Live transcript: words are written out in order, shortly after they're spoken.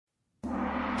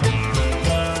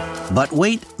But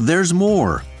wait, there's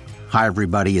more. Hi,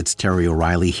 everybody. It's Terry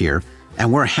O'Reilly here,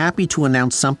 and we're happy to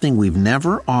announce something we've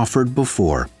never offered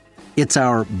before. It's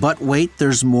our But Wait,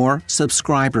 There's More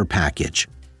subscriber package.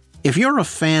 If you're a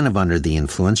fan of Under the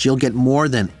Influence, you'll get more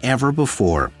than ever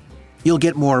before. You'll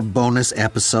get more bonus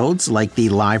episodes like the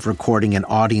live recording and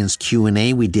audience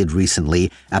Q&A we did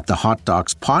recently at the Hot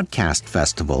Docs Podcast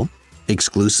Festival,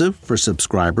 exclusive for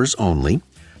subscribers only.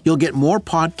 You'll get more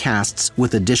podcasts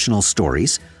with additional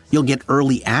stories. You'll get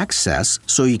early access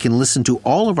so you can listen to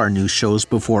all of our new shows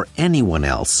before anyone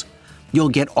else. You'll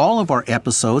get all of our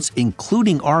episodes,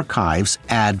 including archives,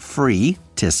 ad-free.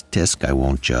 Tisk, tisk, I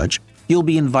won't judge. You'll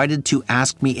be invited to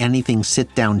Ask Me Anything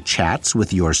sit-down chats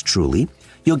with yours truly.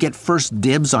 You'll get first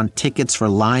dibs on tickets for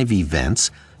live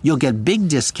events. You'll get big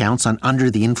discounts on Under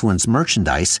the Influence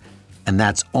merchandise. And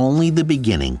that's only the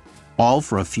beginning, all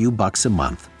for a few bucks a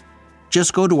month.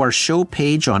 Just go to our show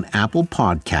page on Apple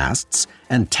Podcasts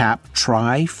and tap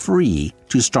Try Free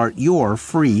to start your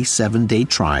free 7-day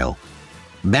trial.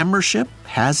 Membership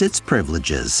has its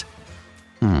privileges.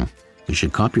 You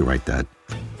should copyright that.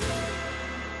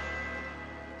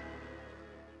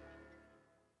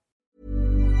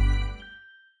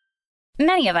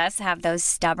 Many of us have those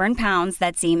stubborn pounds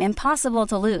that seem impossible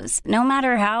to lose, no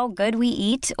matter how good we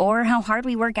eat or how hard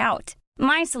we work out.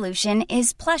 My solution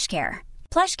is PlushCare.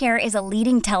 PlushCare is a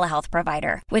leading telehealth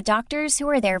provider with doctors who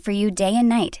are there for you day and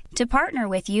night to partner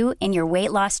with you in your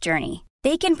weight loss journey.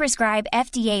 They can prescribe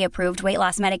FDA-approved weight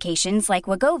loss medications like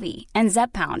Wegovy and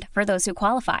Zepbound for those who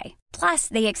qualify. Plus,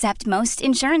 they accept most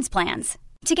insurance plans.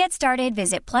 To get started,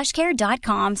 visit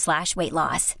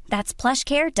plushcare.com/weightloss. That's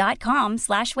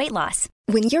plushcare.com/weightloss.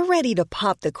 When you're ready to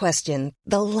pop the question,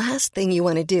 the last thing you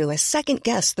want to do is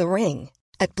second-guess the ring.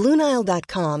 At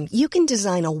BlueNile.com, you can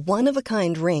design a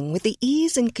one-of-a-kind ring with the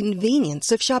ease and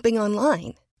convenience of shopping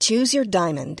online. Choose your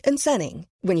diamond and setting.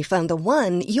 When you find the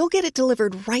one, you'll get it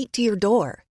delivered right to your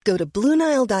door. Go to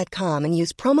BlueNile.com and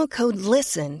use promo code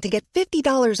LISTEN to get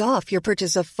 $50 off your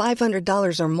purchase of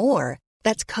 $500 or more.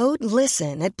 That's code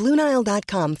LISTEN at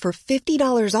BlueNile.com for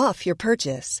 $50 off your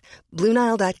purchase.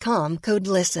 BlueNile.com, code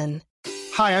LISTEN.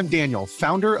 Hi, I'm Daniel,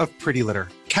 founder of Pretty Litter.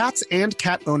 Cats and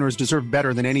cat owners deserve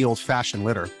better than any old-fashioned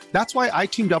litter. That's why I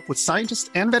teamed up with scientists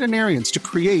and veterinarians to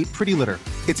create Pretty Litter.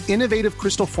 Its innovative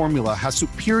crystal formula has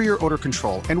superior odor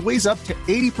control and weighs up to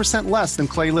 80% less than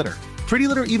clay litter. Pretty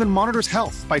Litter even monitors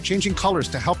health by changing colors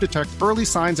to help detect early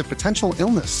signs of potential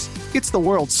illness. It's the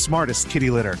world's smartest kitty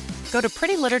litter. Go to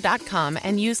prettylitter.com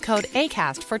and use code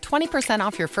ACAST for 20%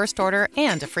 off your first order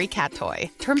and a free cat toy.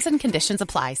 Terms and conditions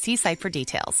apply. See site for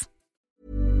details.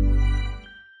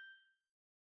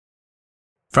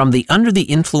 From the Under the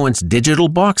Influence digital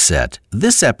box set,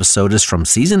 this episode is from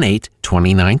Season 8,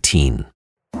 2019.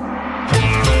 You're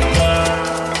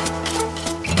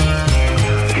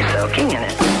soaking in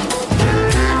it.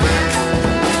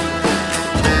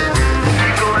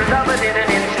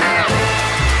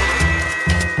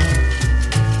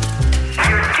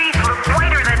 Your teeth look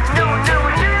whiter than new.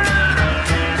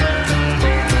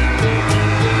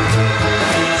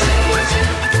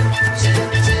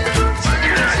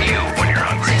 You're not you when you're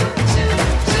hungry.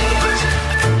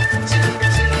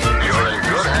 You're in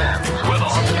good hands with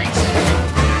Austin.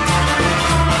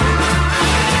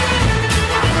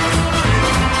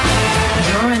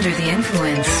 You're Under the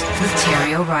Influence with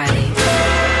Terry O'Reilly.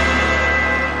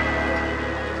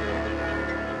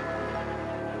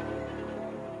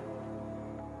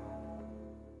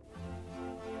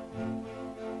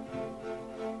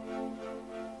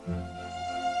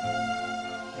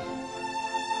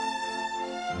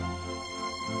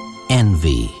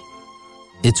 Envy.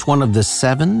 It's one of the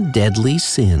 7 deadly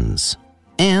sins,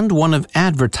 and one of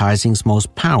advertising's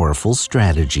most powerful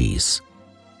strategies.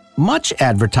 Much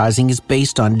advertising is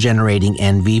based on generating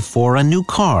envy for a new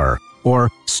car, or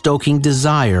stoking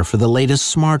desire for the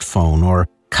latest smartphone, or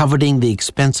coveting the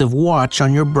expensive watch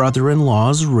on your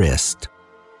brother-in-law's wrist.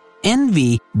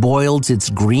 Envy boils its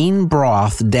green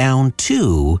broth down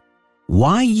to,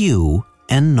 why you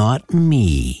and not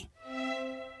me?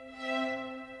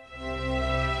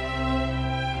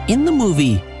 In the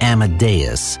movie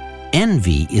Amadeus,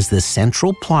 envy is the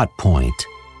central plot point.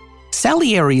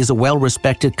 Salieri is a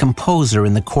well-respected composer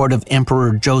in the court of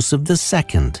Emperor Joseph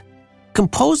II.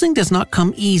 Composing does not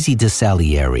come easy to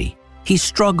Salieri. He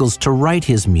struggles to write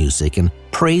his music and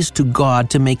prays to God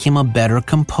to make him a better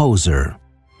composer.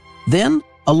 Then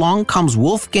along comes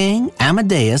Wolfgang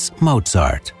Amadeus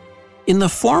Mozart. In the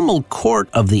formal court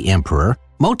of the emperor,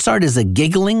 Mozart is a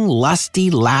giggling,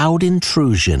 lusty, loud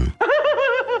intrusion.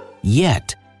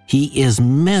 Yet, he is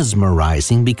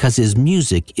mesmerizing because his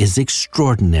music is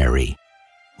extraordinary.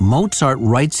 Mozart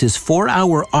writes his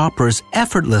 4-hour operas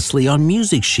effortlessly on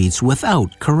music sheets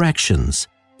without corrections.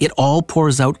 It all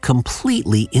pours out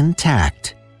completely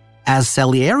intact. As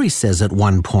Salieri says at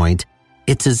one point,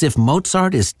 it's as if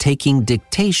Mozart is taking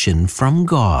dictation from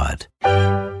God.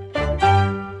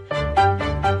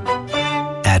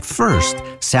 At first,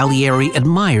 Salieri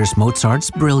admires Mozart's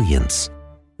brilliance.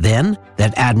 Then,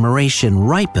 that admiration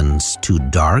ripens to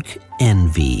dark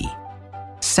envy.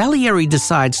 Salieri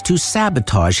decides to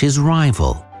sabotage his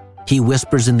rival. He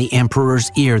whispers in the emperor's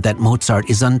ear that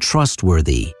Mozart is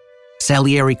untrustworthy.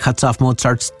 Salieri cuts off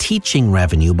Mozart's teaching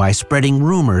revenue by spreading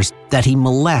rumors that he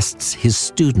molests his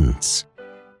students.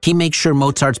 He makes sure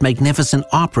Mozart's magnificent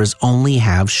operas only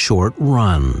have short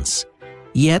runs.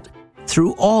 Yet,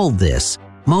 through all this,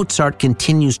 Mozart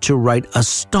continues to write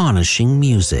astonishing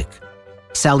music.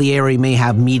 Salieri may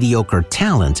have mediocre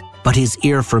talent, but his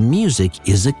ear for music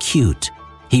is acute.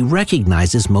 He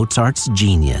recognizes Mozart's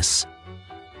genius.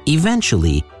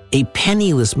 Eventually, a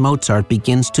penniless Mozart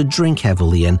begins to drink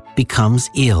heavily and becomes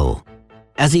ill.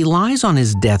 As he lies on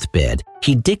his deathbed,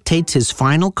 he dictates his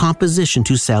final composition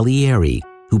to Salieri,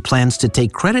 who plans to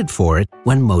take credit for it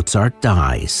when Mozart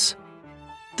dies.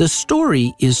 The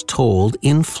story is told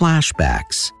in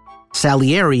flashbacks.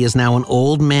 Salieri is now an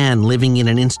old man living in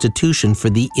an institution for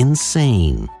the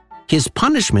insane. His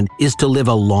punishment is to live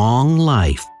a long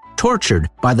life, tortured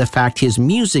by the fact his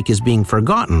music is being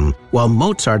forgotten while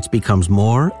Mozart's becomes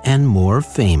more and more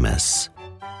famous.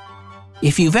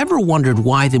 If you've ever wondered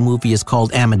why the movie is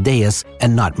called Amadeus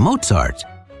and not Mozart,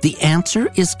 the answer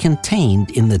is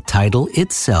contained in the title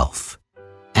itself.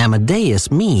 Amadeus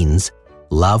means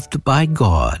loved by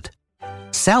God.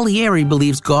 Salieri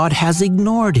believes God has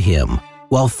ignored him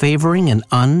while favoring an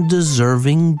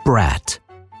undeserving brat.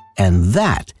 And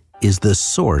that is the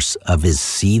source of his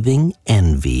seething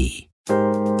envy.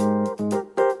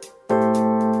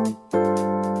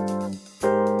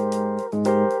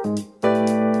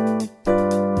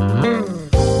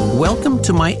 Welcome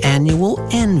to my annual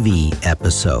Envy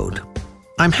episode.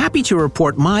 I'm happy to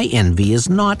report my envy is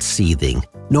not seething,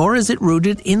 nor is it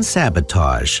rooted in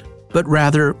sabotage, but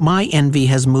rather my envy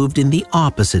has moved in the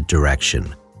opposite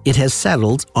direction. It has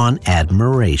settled on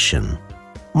admiration.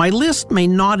 My list may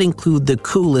not include the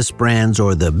coolest brands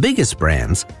or the biggest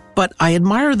brands, but I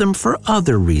admire them for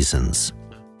other reasons.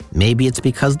 Maybe it's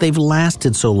because they've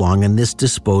lasted so long in this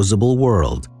disposable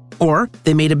world, or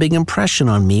they made a big impression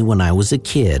on me when I was a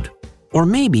kid, or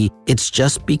maybe it's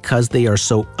just because they are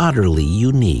so utterly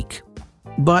unique.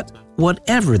 But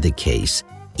whatever the case,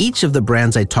 each of the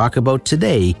brands I talk about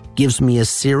today gives me a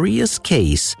serious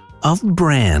case of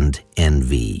brand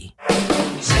envy.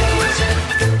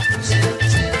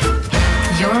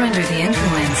 You're under the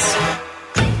influence.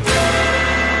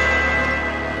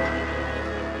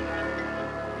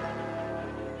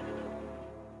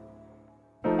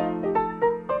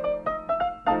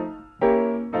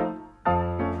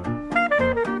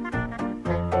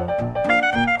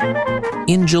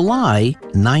 In July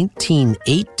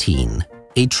 1918,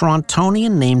 a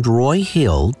Torontonian named Roy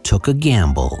Hill took a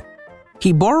gamble.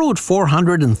 He borrowed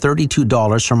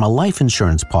 $432 from a life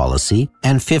insurance policy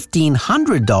and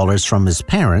 $1,500 from his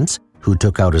parents, who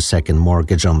took out a second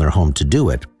mortgage on their home to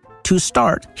do it, to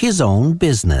start his own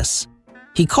business.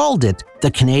 He called it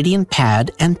the Canadian Pad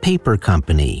and Paper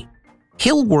Company.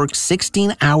 Hill worked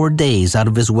 16-hour days out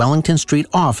of his Wellington Street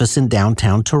office in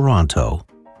downtown Toronto.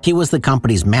 He was the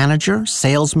company's manager,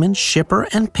 salesman, shipper,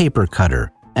 and paper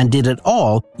cutter, and did it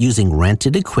all using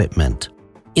rented equipment.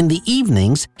 In the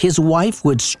evenings, his wife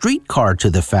would streetcar to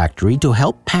the factory to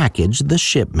help package the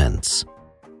shipments.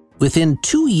 Within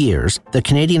 2 years, the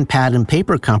Canadian Pad and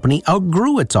Paper Company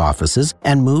outgrew its offices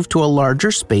and moved to a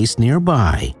larger space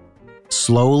nearby.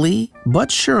 Slowly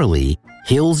but surely,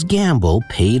 Hill's gamble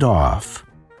paid off.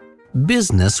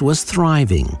 Business was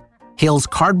thriving. Hill's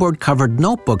cardboard-covered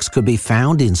notebooks could be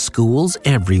found in schools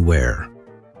everywhere.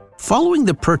 Following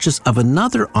the purchase of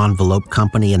another envelope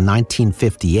company in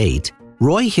 1958,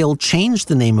 Roy Hill changed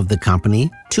the name of the company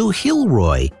to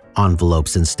Hilroy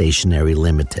Envelopes and Stationery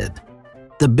Limited.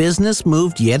 The business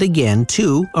moved yet again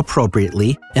to,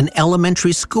 appropriately, an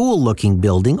elementary school-looking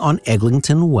building on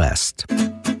Eglinton West.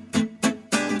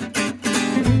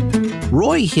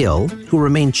 Roy Hill, who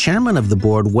remained chairman of the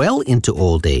board well into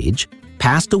old age,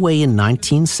 passed away in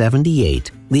 1978,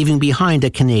 leaving behind a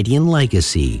Canadian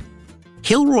legacy.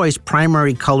 Hilroy's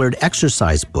primary colored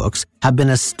exercise books have been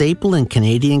a staple in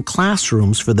Canadian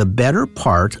classrooms for the better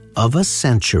part of a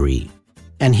century.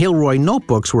 And Hilroy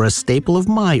notebooks were a staple of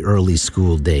my early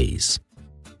school days.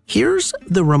 Here's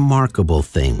the remarkable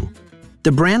thing.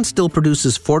 The brand still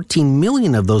produces 14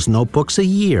 million of those notebooks a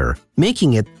year,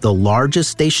 making it the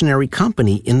largest stationery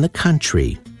company in the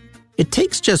country. It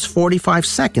takes just 45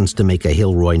 seconds to make a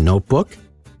Hilroy notebook,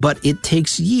 but it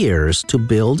takes years to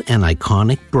build an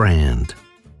iconic brand.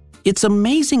 It's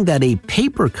amazing that a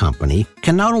paper company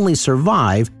can not only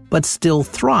survive, but still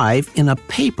thrive in a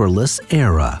paperless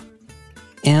era.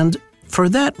 And for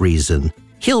that reason,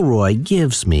 Hilroy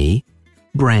gives me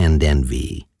brand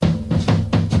envy.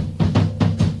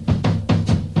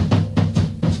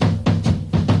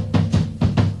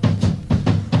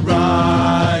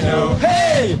 Rhino,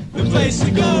 hey, the place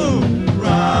to go.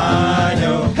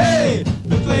 Rhino, hey,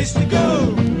 the place to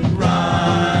go.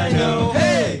 Rhino,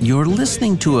 hey. You're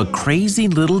listening to a crazy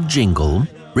little jingle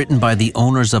written by the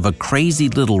owners of a crazy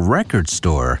little record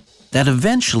store that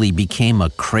eventually became a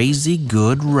crazy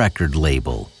good record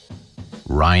label,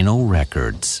 Rhino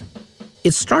Records.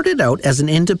 It started out as an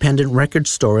independent record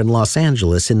store in Los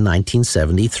Angeles in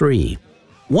 1973.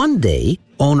 One day,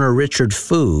 owner Richard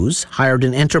Foos hired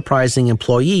an enterprising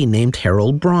employee named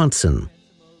Harold Bronson.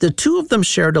 The two of them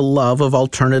shared a love of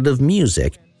alternative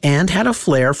music and had a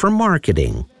flair for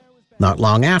marketing. Not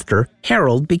long after,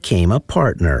 Harold became a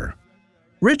partner.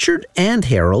 Richard and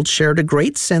Harold shared a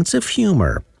great sense of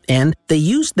humor, and they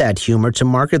used that humor to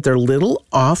market their little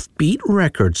offbeat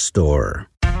record store.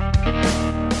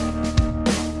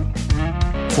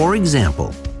 For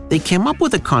example, they came up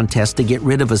with a contest to get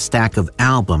rid of a stack of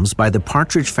albums by the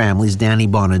Partridge Family's Danny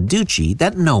Bonaduce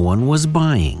that no one was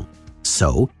buying.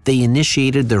 So, they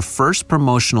initiated their first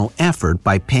promotional effort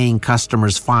by paying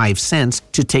customers 5 cents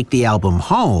to take the album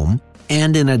home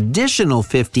and an additional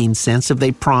 15 cents if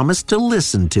they promised to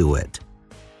listen to it.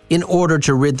 In order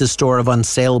to rid the store of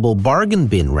unsaleable bargain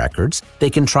bin records, they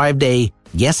contrived a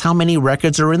 "Guess How Many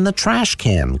Records Are in the Trash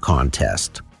Can"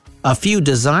 contest. A few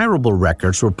desirable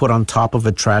records were put on top of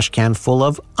a trash can full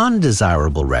of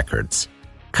undesirable records.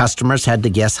 Customers had to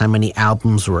guess how many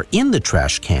albums were in the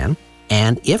trash can,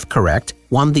 and if correct,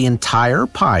 won the entire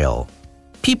pile.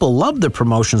 People loved the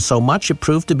promotion so much it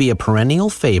proved to be a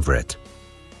perennial favorite.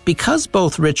 Because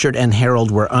both Richard and Harold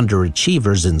were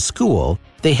underachievers in school,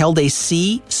 they held a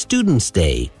C Students'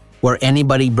 Day, where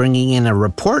anybody bringing in a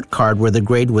report card where the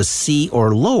grade was C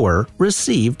or lower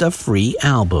received a free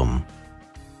album.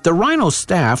 The Rhino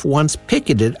staff once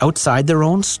picketed outside their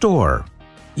own store.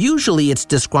 Usually it's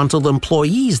disgruntled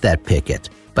employees that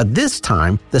picket, but this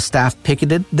time the staff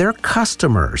picketed their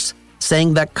customers,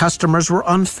 saying that customers were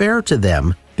unfair to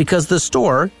them because the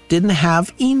store didn't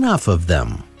have enough of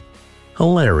them.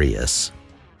 Hilarious.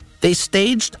 They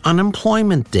staged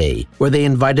Unemployment Day, where they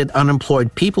invited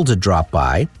unemployed people to drop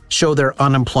by, show their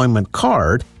unemployment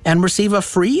card, and receive a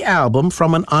free album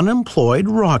from an unemployed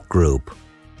rock group.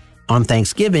 On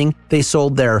Thanksgiving, they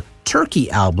sold their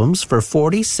turkey albums for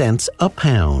 40 cents a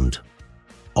pound.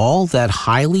 All that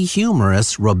highly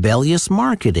humorous, rebellious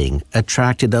marketing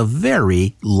attracted a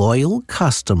very loyal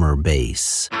customer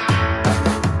base.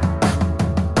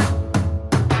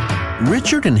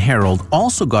 Richard and Harold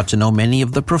also got to know many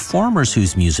of the performers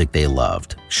whose music they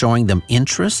loved, showing them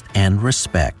interest and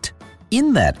respect.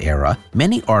 In that era,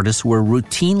 many artists were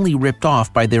routinely ripped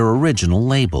off by their original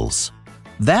labels.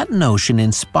 That notion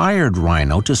inspired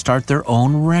Rhino to start their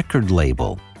own record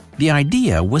label. The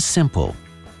idea was simple.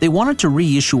 They wanted to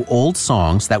reissue old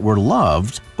songs that were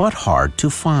loved but hard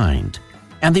to find.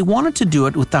 And they wanted to do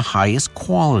it with the highest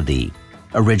quality.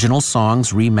 Original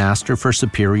songs remastered for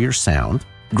superior sound,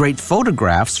 great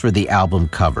photographs for the album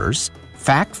covers,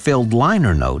 fact-filled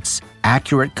liner notes,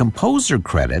 accurate composer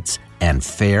credits, and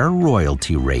fair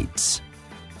royalty rates.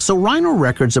 So Rhino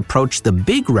Records approached the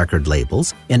big record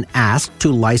labels and asked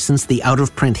to license the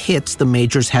out-of-print hits the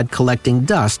majors had collecting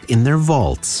dust in their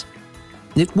vaults.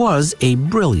 It was a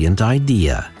brilliant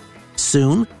idea.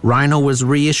 Soon, Rhino was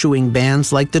reissuing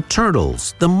bands like the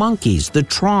Turtles, the Monkees, the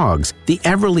Troggs, the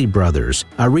Everly Brothers,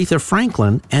 Aretha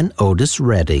Franklin, and Otis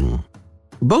Redding.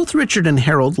 Both Richard and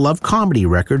Harold loved comedy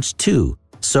records too,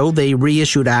 so they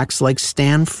reissued acts like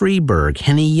Stan Freberg,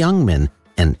 Henny Youngman,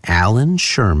 and Alan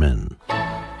Sherman.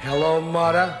 Hello,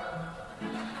 mother.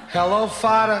 Hello,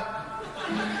 father.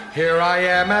 Here I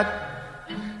am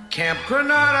at Camp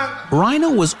Granada. Rhino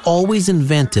was always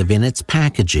inventive in its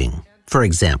packaging. For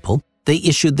example, they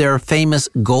issued their famous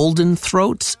Golden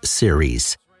Throats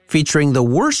series, featuring the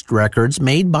worst records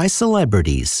made by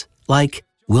celebrities, like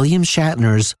William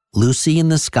Shatner's Lucy in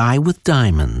the Sky with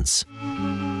Diamonds.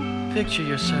 Picture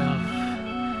yourself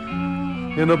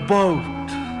in a boat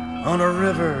on a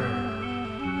river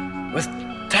with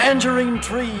tangerine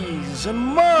trees and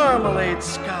marmalade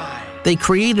skies. They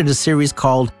created a series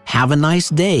called Have a Nice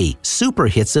Day, Super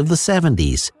Hits of the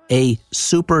 70s, a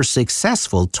super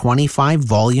successful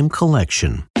 25-volume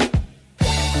collection.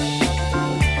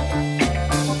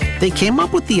 They came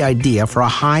up with the idea for a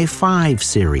High Five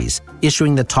series,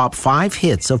 issuing the top 5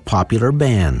 hits of popular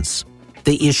bands.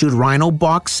 They issued Rhino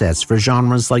box sets for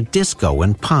genres like disco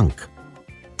and punk.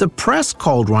 The press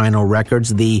called Rhino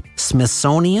Records the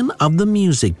Smithsonian of the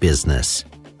music business.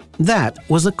 That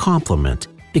was a compliment,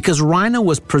 because Rhino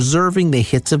was preserving the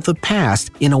hits of the past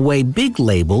in a way big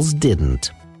labels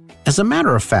didn't. As a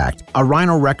matter of fact, a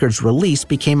Rhino Records release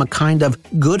became a kind of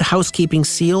good housekeeping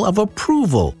seal of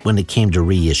approval when it came to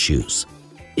reissues.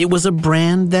 It was a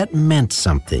brand that meant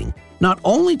something, not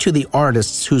only to the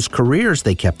artists whose careers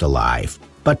they kept alive,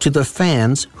 but to the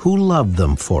fans who loved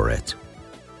them for it.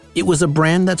 It was a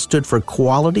brand that stood for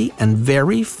quality and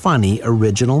very funny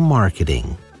original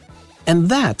marketing. And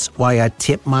that's why I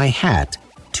tip my hat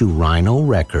to Rhino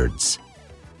Records.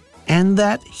 And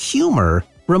that humor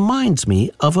reminds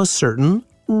me of a certain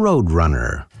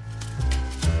Roadrunner.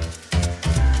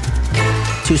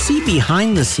 To see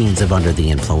behind the scenes of Under the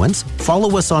Influence,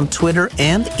 follow us on Twitter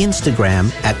and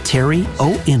Instagram at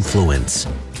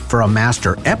TerryOInfluence. For a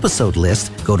master episode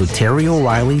list, go to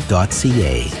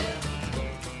terryoreilly.ca.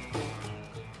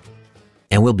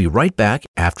 And we'll be right back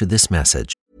after this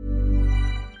message.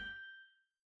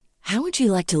 How would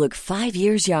you like to look 5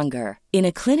 years younger? In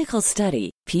a clinical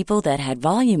study, people that had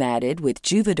volume added with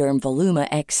Juvederm Voluma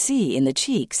XC in the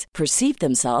cheeks perceived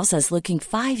themselves as looking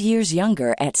 5 years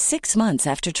younger at 6 months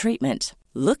after treatment.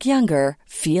 Look younger,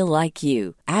 feel like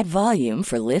you. Add volume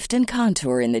for lift and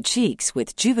contour in the cheeks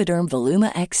with Juvederm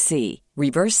Voluma XC.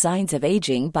 Reverse signs of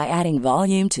aging by adding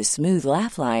volume to smooth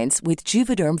laugh lines with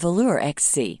Juvederm Volure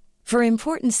XC. For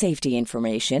important safety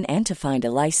information and to find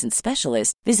a licensed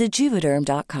specialist, visit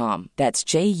Juvederm.com. That's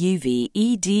JUVEDERM.com.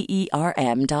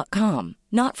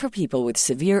 Not for people with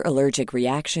severe allergic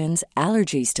reactions,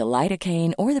 allergies to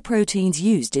lidocaine, or the proteins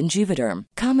used in Juvederm.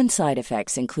 Common side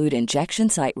effects include injection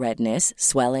site redness,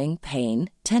 swelling, pain,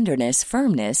 tenderness,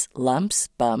 firmness, lumps,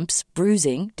 bumps,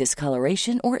 bruising,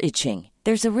 discoloration, or itching.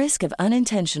 There's a risk of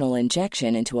unintentional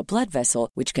injection into a blood vessel,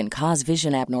 which can cause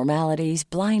vision abnormalities,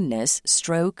 blindness,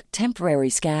 stroke, temporary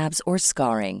scabs, or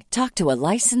scarring. Talk to a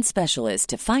licensed specialist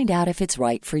to find out if it's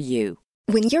right for you.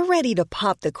 When you're ready to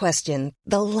pop the question,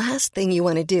 the last thing you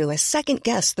want to do is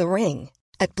second-guess the ring.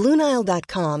 At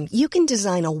BlueNile.com, you can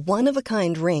design a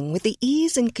one-of-a-kind ring with the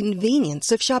ease and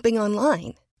convenience of shopping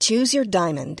online. Choose your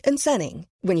diamond and setting.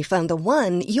 When you find the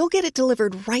one, you'll get it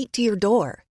delivered right to your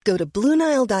door. Go to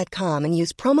BlueNile.com and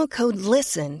use promo code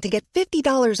LISTEN to get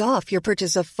 $50 off your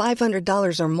purchase of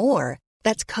 $500 or more.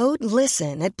 That's code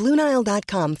LISTEN at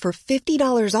BlueNile.com for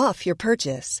 $50 off your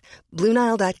purchase.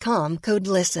 BlueNile.com, code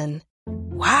LISTEN.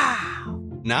 Wow.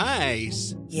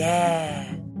 Nice.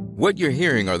 Yeah. What you're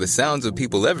hearing are the sounds of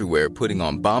people everywhere putting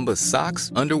on Bombas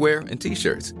socks, underwear, and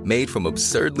T-shirts made from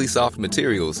absurdly soft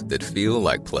materials that feel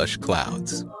like plush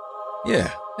clouds.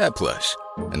 Yeah, that plush.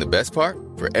 And the best part?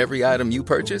 For every item you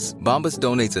purchase, Bombas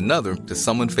donates another to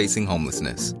someone facing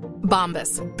homelessness.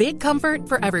 Bombas. Big comfort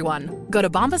for everyone. Go to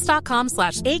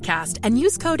bombas.com/ACAST and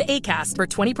use code ACAST for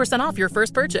 20% off your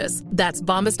first purchase. That's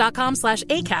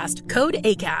bombas.com/ACAST. Code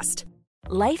ACAST.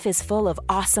 Life is full of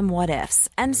awesome what-ifs,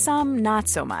 and some not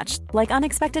so much, like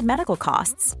unexpected medical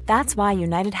costs. That's why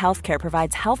United Healthcare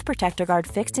provides Health Protector Guard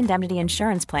fixed indemnity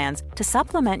insurance plans to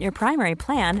supplement your primary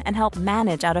plan and help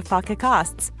manage out-of-pocket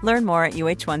costs. Learn more at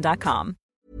UH1.com.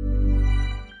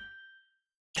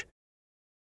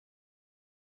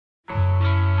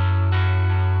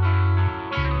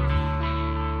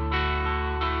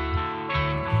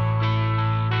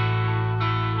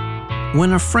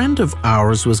 When a friend of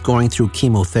ours was going through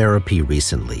chemotherapy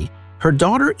recently, her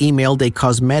daughter emailed a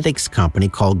cosmetics company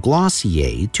called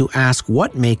Glossier to ask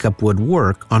what makeup would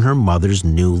work on her mother's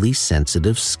newly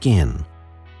sensitive skin.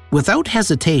 Without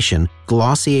hesitation,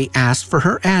 Glossier asked for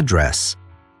her address,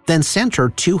 then sent her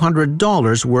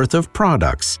 $200 worth of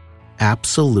products,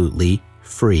 absolutely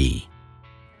free.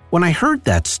 When I heard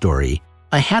that story,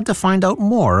 I had to find out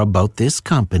more about this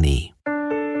company.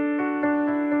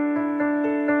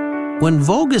 When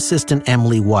Vogue assistant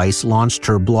Emily Weiss launched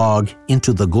her blog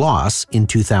Into the Gloss in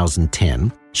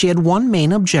 2010, she had one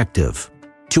main objective: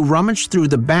 to rummage through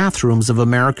the bathrooms of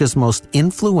America's most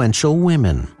influential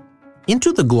women.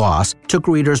 Into the Gloss took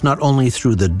readers not only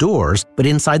through the doors, but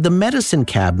inside the medicine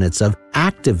cabinets of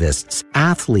activists,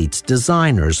 athletes,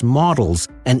 designers, models,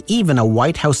 and even a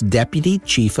White House deputy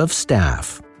chief of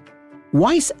staff.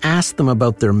 Weiss asked them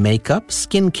about their makeup,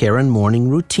 skincare, and morning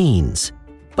routines.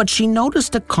 But she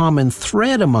noticed a common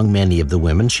thread among many of the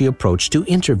women she approached to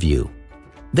interview.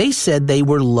 They said they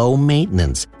were low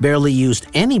maintenance, barely used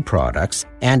any products,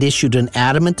 and issued an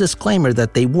adamant disclaimer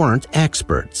that they weren't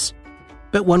experts.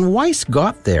 But when Weiss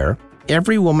got there,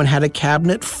 every woman had a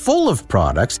cabinet full of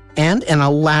products and an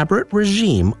elaborate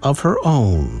regime of her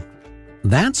own.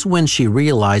 That's when she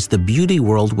realized the beauty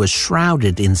world was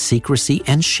shrouded in secrecy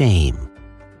and shame.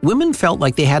 Women felt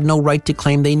like they had no right to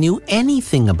claim they knew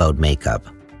anything about makeup.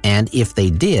 And if they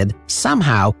did,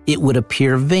 somehow it would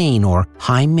appear vain or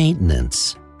high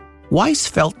maintenance. Weiss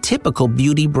felt typical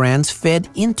beauty brands fed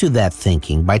into that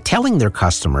thinking by telling their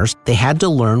customers they had to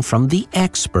learn from the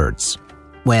experts,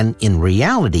 when in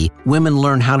reality, women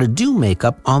learn how to do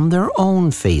makeup on their own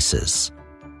faces.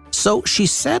 So she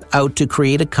set out to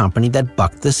create a company that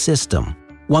bucked the system,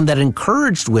 one that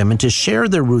encouraged women to share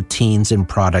their routines and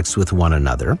products with one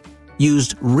another,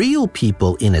 used real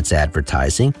people in its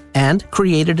advertising, and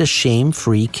created a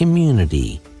shame-free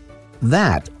community.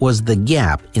 That was the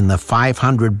gap in the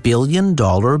 $500 billion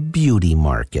beauty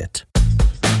market.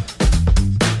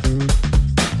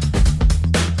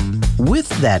 With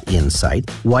that insight,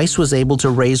 Weiss was able to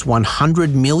raise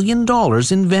 $100 million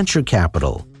in venture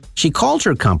capital. She called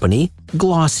her company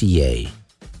Glossier.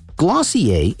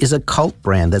 Glossier is a cult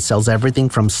brand that sells everything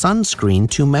from sunscreen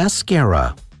to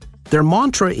mascara. Their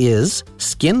mantra is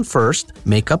skin first,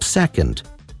 makeup second,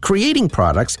 creating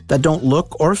products that don't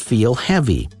look or feel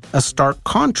heavy, a stark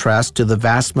contrast to the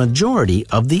vast majority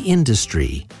of the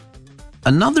industry.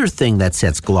 Another thing that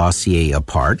sets Glossier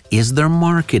apart is their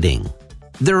marketing.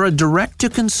 They're a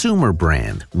direct-to-consumer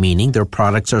brand, meaning their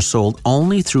products are sold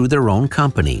only through their own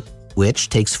company, which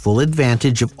takes full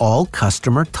advantage of all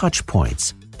customer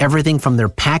touchpoints. Everything from their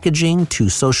packaging to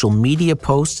social media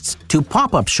posts to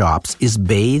pop-up shops is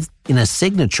bathed in a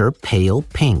signature pale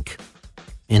pink.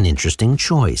 An interesting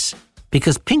choice,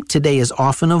 because pink today is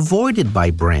often avoided by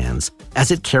brands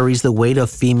as it carries the weight of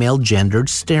female gendered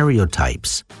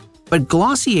stereotypes. But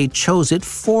Glossier chose it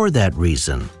for that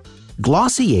reason.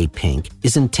 Glossier Pink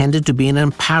is intended to be an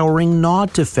empowering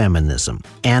nod to feminism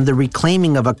and the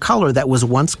reclaiming of a color that was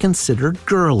once considered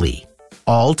girly,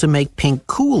 all to make pink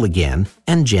cool again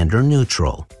and gender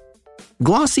neutral.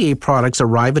 Glossier products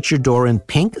arrive at your door in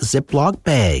pink Ziploc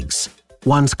bags,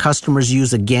 ones customers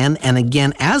use again and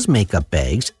again as makeup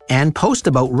bags and post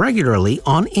about regularly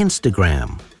on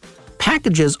Instagram.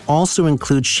 Packages also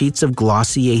include sheets of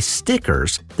Glossier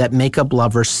stickers that makeup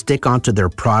lovers stick onto their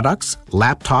products,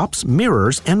 laptops,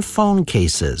 mirrors, and phone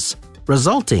cases,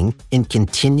 resulting in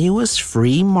continuous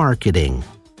free marketing.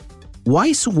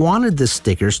 Weiss wanted the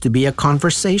stickers to be a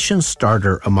conversation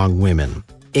starter among women,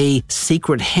 a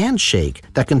secret handshake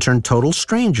that can turn total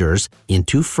strangers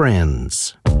into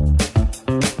friends.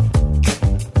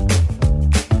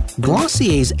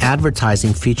 Glossier's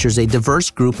advertising features a diverse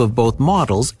group of both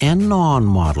models and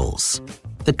non-models.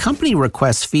 The company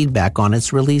requests feedback on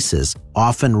its releases,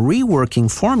 often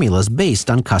reworking formulas based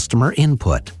on customer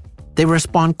input. They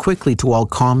respond quickly to all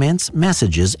comments,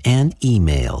 messages, and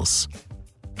emails.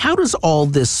 How does all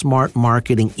this smart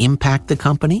marketing impact the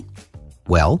company?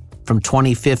 Well, from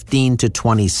 2015 to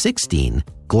 2016,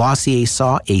 Glossier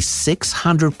saw a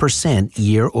 600%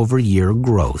 year-over-year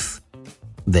growth.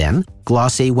 Then,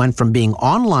 Glossier went from being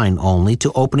online only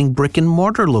to opening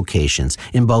brick-and-mortar locations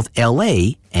in both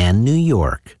LA and New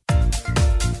York.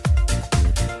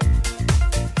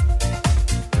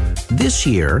 This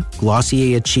year,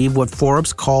 Glossier achieved what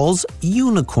Forbes calls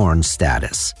unicorn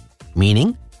status,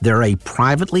 meaning they're a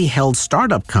privately held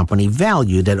startup company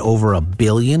valued at over $1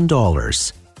 billion,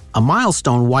 a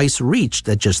milestone Weiss reached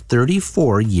at just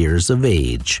 34 years of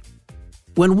age.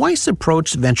 When Weiss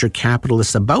approached venture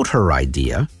capitalists about her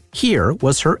idea, here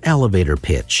was her elevator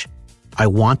pitch. I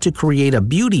want to create a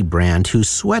beauty brand whose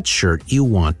sweatshirt you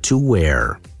want to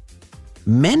wear.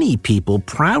 Many people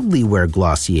proudly wear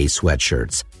Glossier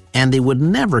sweatshirts, and they would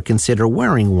never consider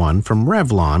wearing one from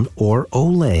Revlon or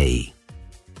Olay.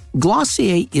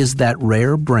 Glossier is that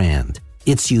rare brand.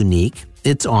 It's unique,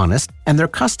 it's honest, and their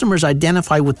customers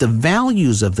identify with the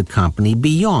values of the company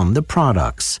beyond the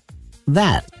products.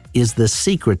 That is the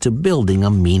secret to building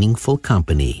a meaningful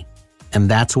company. And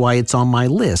that's why it's on my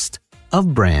list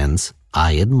of brands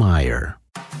I admire.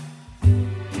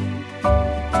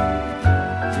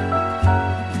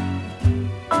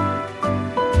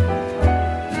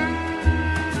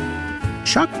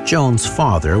 Chuck Jones'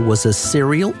 father was a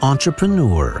serial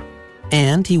entrepreneur,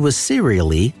 and he was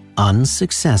serially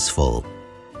unsuccessful.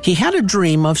 He had a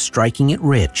dream of striking it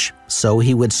rich, so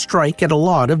he would strike at a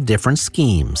lot of different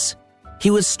schemes. He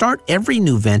would start every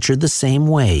new venture the same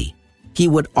way. He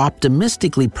would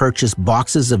optimistically purchase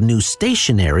boxes of new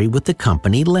stationery with the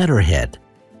company letterhead.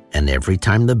 And every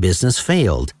time the business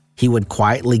failed, He would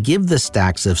quietly give the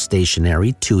stacks of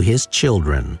stationery to his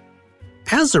children.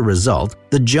 As a result,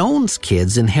 the Jones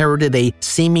kids inherited a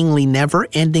seemingly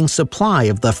never-ending supply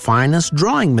of the finest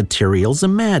drawing materials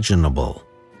imaginable.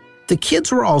 The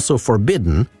kids were also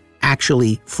forbidden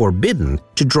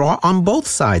to draw on both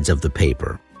sides of the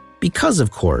paper, because,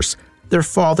 of course, their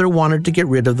father wanted to get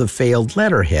rid of the failed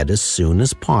letterhead as soon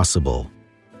as possible.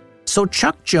 So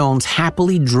Chuck Jones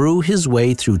happily drew his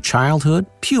way through childhood,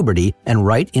 puberty, and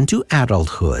right into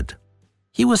adulthood.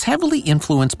 He was heavily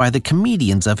influenced by the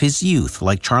comedians of his youth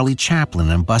like Charlie Chaplin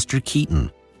and Buster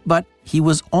Keaton, but he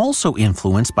was also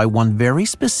influenced by one very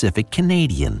specific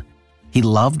Canadian. He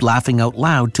loved laughing out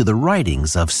loud to the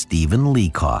writings of Stephen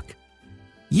Leacock.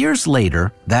 Years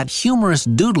later, that humorous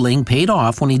doodling paid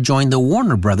off when he joined the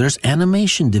Warner Brothers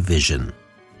animation division.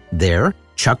 There,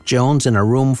 Chuck Jones, in a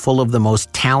room full of the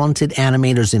most talented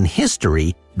animators in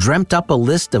history, dreamt up a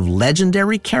list of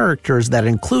legendary characters that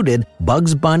included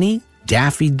Bugs Bunny,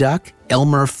 Daffy Duck,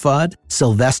 Elmer Fudd,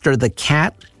 Sylvester the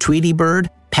Cat, Tweety Bird,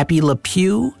 Pepe Le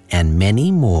Pew, and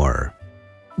many more.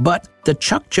 But the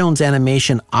Chuck Jones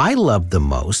animation I love the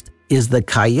most is the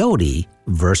Coyote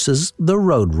versus the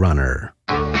Roadrunner.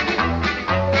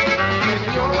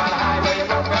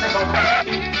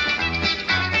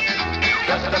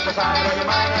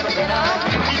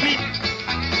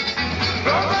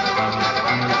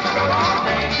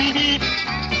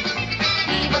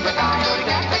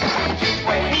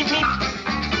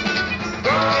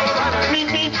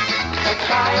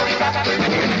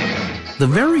 The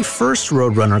very first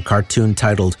Roadrunner cartoon,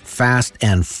 titled Fast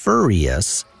and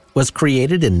Furious, was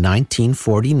created in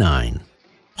 1949.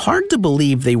 Hard to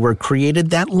believe they were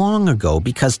created that long ago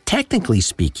because, technically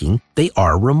speaking, they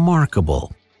are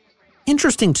remarkable.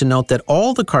 Interesting to note that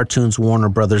all the cartoons Warner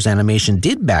Brothers Animation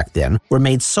did back then were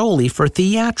made solely for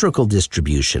theatrical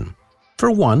distribution,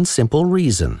 for one simple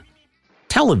reason.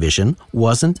 Television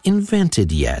wasn't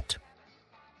invented yet.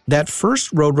 That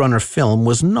first Roadrunner film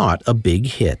was not a big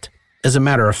hit. As a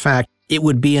matter of fact, it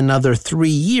would be another 3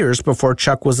 years before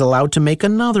Chuck was allowed to make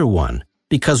another one,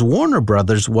 because Warner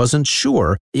Brothers wasn't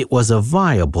sure it was a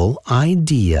viable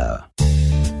idea.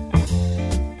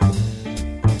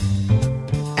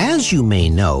 As you may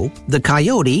know, the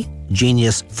Coyote,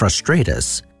 Genius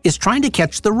Frustratus, is trying to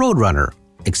catch the Roadrunner,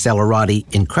 Accelerati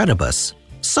Incredibus,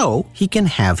 so he can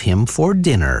have him for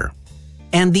dinner.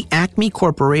 And the Acme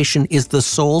Corporation is the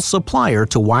sole supplier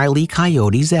to Wile E.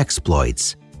 Coyote's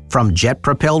exploits. From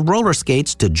jet-propelled roller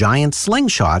skates to giant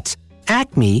slingshots,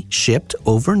 Acme shipped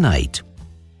overnight.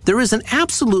 There is an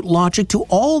absolute logic to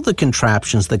all the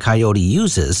contraptions the Coyote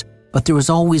uses, but there is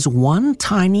always one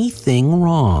tiny thing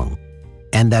wrong.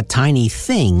 And that tiny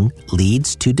thing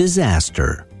leads to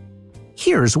disaster.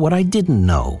 Here's what I didn't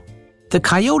know. The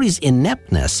Coyote's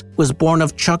ineptness was born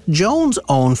of Chuck Jones'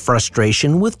 own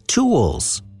frustration with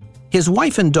tools. His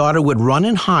wife and daughter would run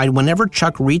and hide whenever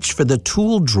Chuck reached for the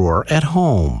tool drawer at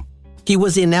home. He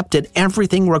was inept at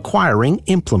everything requiring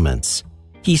implements.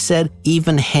 He said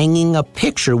even hanging a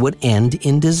picture would end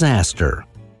in disaster.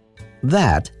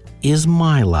 That is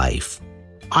my life.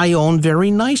 I own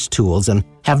very nice tools and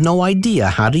have no idea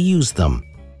how to use them.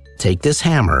 Take this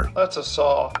hammer. That's a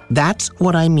saw. That's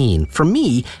what I mean. For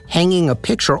me, hanging a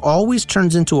picture always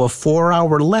turns into a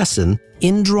 4-hour lesson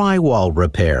in drywall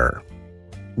repair.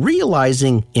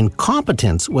 Realizing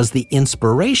incompetence was the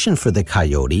inspiration for the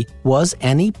Coyote was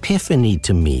an epiphany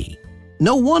to me.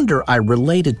 No wonder I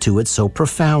related to it so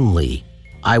profoundly.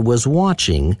 I was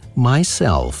watching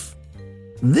myself.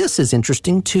 This is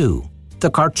interesting too.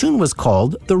 The cartoon was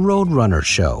called The Roadrunner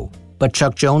Show, but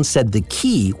Chuck Jones said the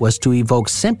key was to evoke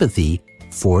sympathy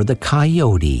for the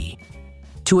Coyote.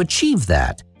 To achieve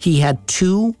that, he had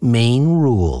 2 main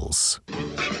rules.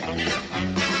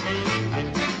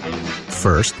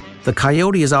 First, the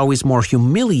Coyote is always more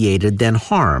humiliated than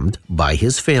harmed by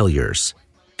his failures.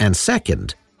 And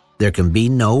second, there can be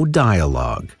no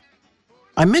dialogue.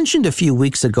 I mentioned a few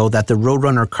weeks ago that the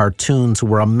Roadrunner cartoons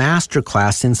were a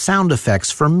masterclass in sound effects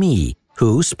for me,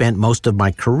 who spent most of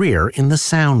my career in the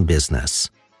sound business.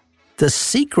 The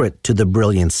secret to the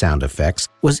brilliant sound effects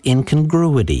was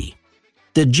incongruity.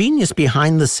 The genius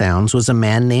behind the sounds was a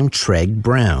man named Treg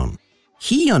Brown.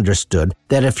 He understood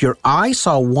that if your eye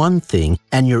saw one thing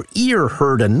and your ear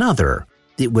heard another,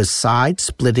 it was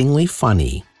side-splittingly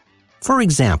funny. For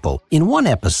example, in one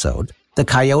episode, the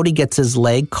Coyote gets his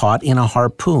leg caught in a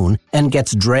harpoon and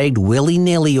gets dragged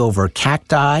willy-nilly over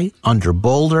cacti, under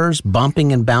boulders,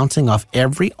 bumping and bouncing off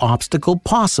every obstacle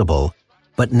possible,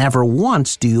 but never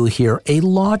once do you hear a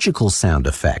logical sound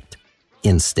effect.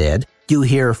 Instead, You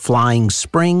hear flying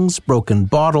springs, broken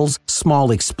bottles,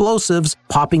 small explosives,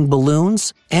 popping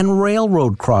balloons, and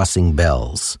railroad crossing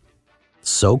bells.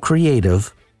 So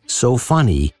creative, so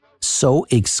funny, so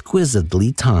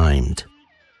exquisitely timed.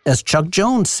 As Chuck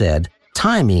Jones said,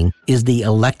 timing is the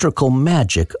electrical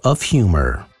magic of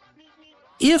humor.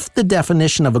 If the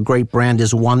definition of a great brand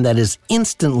is one that is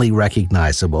instantly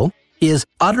recognizable, is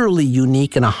utterly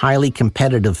unique in a highly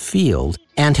competitive field,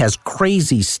 and has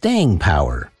crazy staying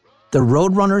power, the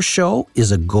Roadrunner show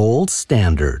is a gold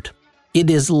standard. It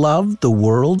is loved the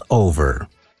world over.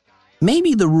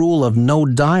 Maybe the rule of no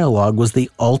dialogue was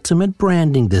the ultimate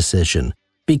branding decision,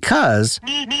 because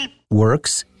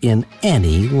works in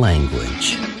any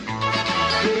language.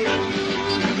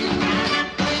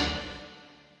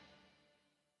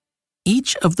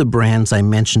 Each of the brands I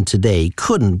mentioned today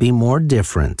couldn't be more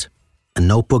different. A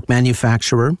notebook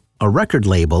manufacturer, a record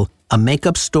label, a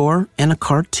makeup store, and a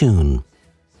cartoon.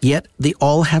 Yet they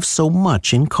all have so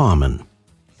much in common.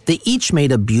 They each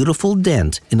made a beautiful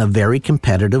dent in a very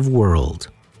competitive world.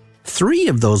 3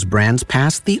 of those brands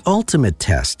passed the ultimate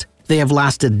test. They have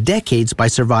lasted decades by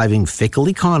surviving fickle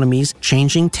economies,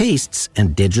 changing tastes,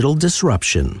 and digital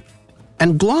disruption.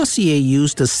 And Glossier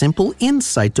used a simple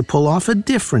insight to pull off a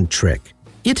different trick.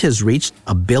 It has reached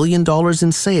 $1 billion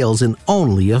in sales in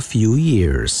only a few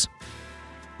years.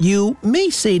 You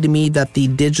may say to me that the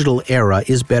digital era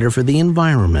is better for the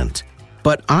environment,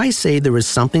 but I say there is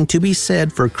something to be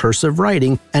said for cursive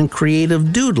writing and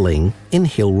creative doodling in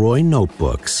Hilroy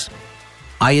notebooks.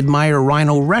 I admire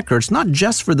Rhino Records not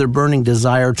just for their burning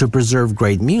desire to preserve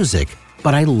great music,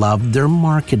 but I love their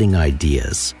marketing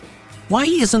ideas. Why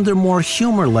isn't there more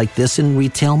humor like this in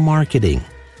retail marketing?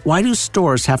 Why do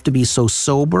stores have to be so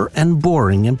sober and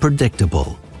boring and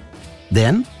predictable?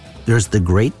 Then, there's the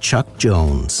great Chuck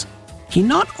Jones. He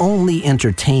not only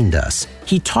entertained us,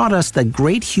 he taught us that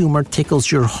great humor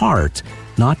tickles your heart,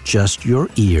 not just your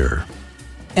ear.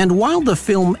 And while the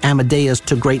film Amadeus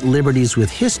took great liberties with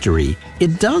history,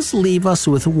 it does leave us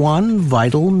with one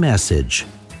vital message.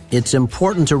 It's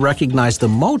important to recognize the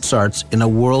Mozarts in a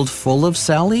world full of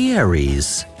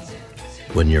Salieris.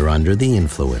 When you're under the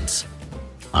influence.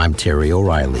 I'm Terry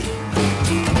O'Reilly.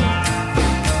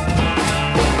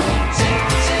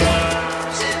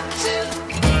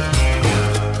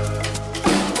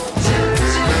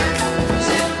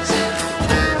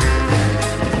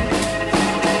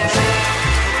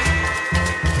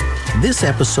 This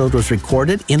episode was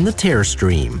recorded in the Tear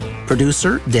Stream.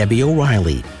 Producer, Debbie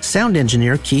O'Reilly. Sound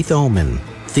engineer, Keith Oman.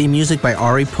 Theme music by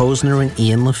Ari Posner and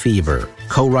Ian Lefevre.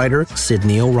 Co-writer,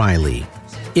 Sydney O'Reilly.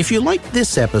 If you liked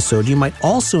this episode, you might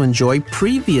also enjoy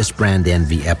previous Brand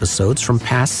Envy episodes from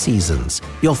past seasons.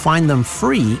 You'll find them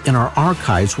free in our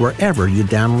archives wherever you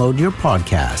download your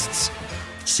podcasts.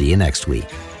 See you next week.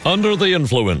 Under the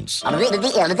Influence.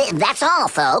 That's all,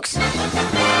 folks.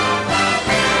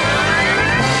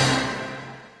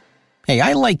 Hey,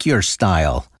 I like your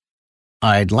style.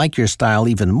 I'd like your style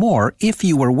even more if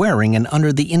you were wearing an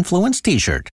Under the Influence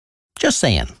t-shirt. Just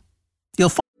saying.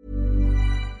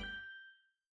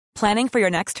 Planning for your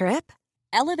next trip?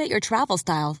 Elevate your travel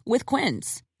style with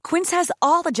Quince. Quince has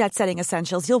all the jet-setting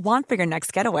essentials you'll want for your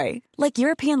next getaway, like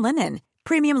European linen,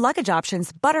 premium luggage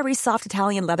options, buttery soft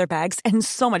Italian leather bags, and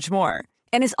so much more.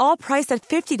 And is all priced at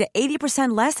 50 to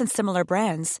 80% less than similar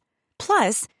brands.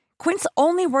 Plus, Quince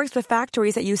only works with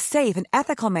factories that use safe and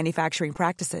ethical manufacturing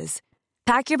practices.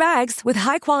 Pack your bags with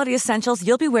high-quality essentials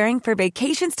you'll be wearing for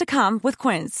vacations to come with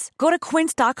Quince. Go to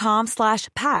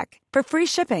quince.com/pack for free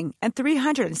shipping and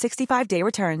 365-day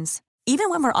returns. Even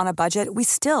when we're on a budget, we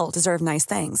still deserve nice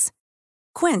things.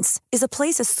 Quince is a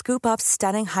place to scoop up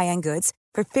stunning high-end goods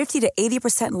for 50 to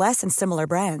 80% less than similar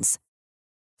brands.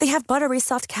 They have buttery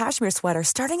soft cashmere sweaters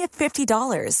starting at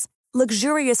 $50,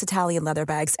 luxurious Italian leather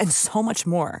bags, and so much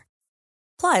more.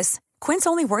 Plus, Quince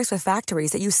only works with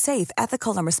factories that use safe,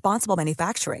 ethical, and responsible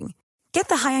manufacturing. Get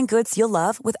the high-end goods you'll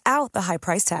love without the high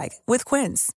price tag with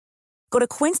Quince. Go to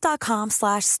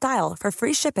quince.com/style for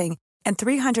free shipping and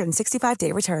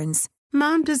 365-day returns.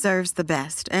 Mom deserves the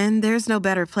best, and there's no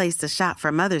better place to shop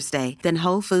for Mother's Day than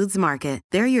Whole Foods Market.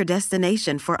 They're your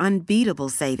destination for unbeatable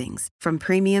savings, from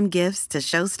premium gifts to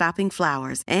show-stopping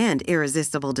flowers and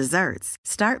irresistible desserts.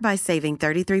 Start by saving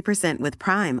 33% with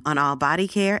Prime on all body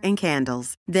care and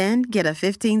candles. Then get a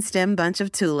 15-stem bunch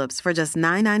of tulips for just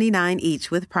 $9.99 each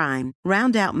with Prime.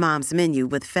 Round out Mom's menu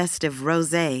with festive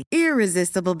rosé,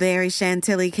 irresistible berry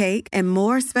chantilly cake, and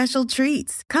more special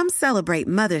treats. Come celebrate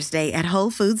Mother's Day at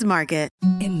Whole Foods Market.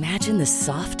 Imagine the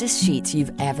softest sheets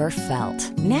you've ever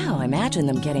felt. Now imagine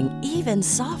them getting even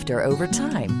softer over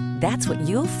time. That's what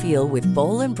you'll feel with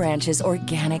Boll & Branch's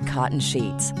organic cotton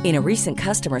sheets. In a recent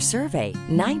customer survey,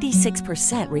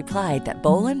 96% replied that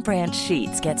Boll & Branch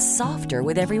sheets get softer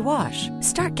with every wash.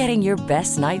 Start getting your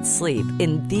best night's sleep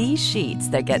in these sheets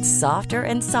that get softer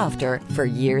and softer for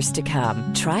years to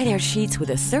come. Try their sheets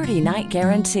with a 30-night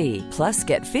guarantee. Plus,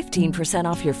 get 15%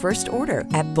 off your first order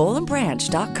at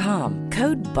bollandbranch.com.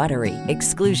 Code BUTTERY.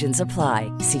 Exclusions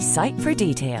apply. See site for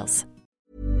details.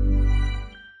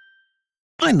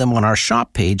 Find them on our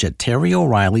shop page at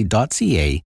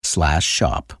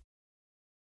terryoreilly.ca/shop.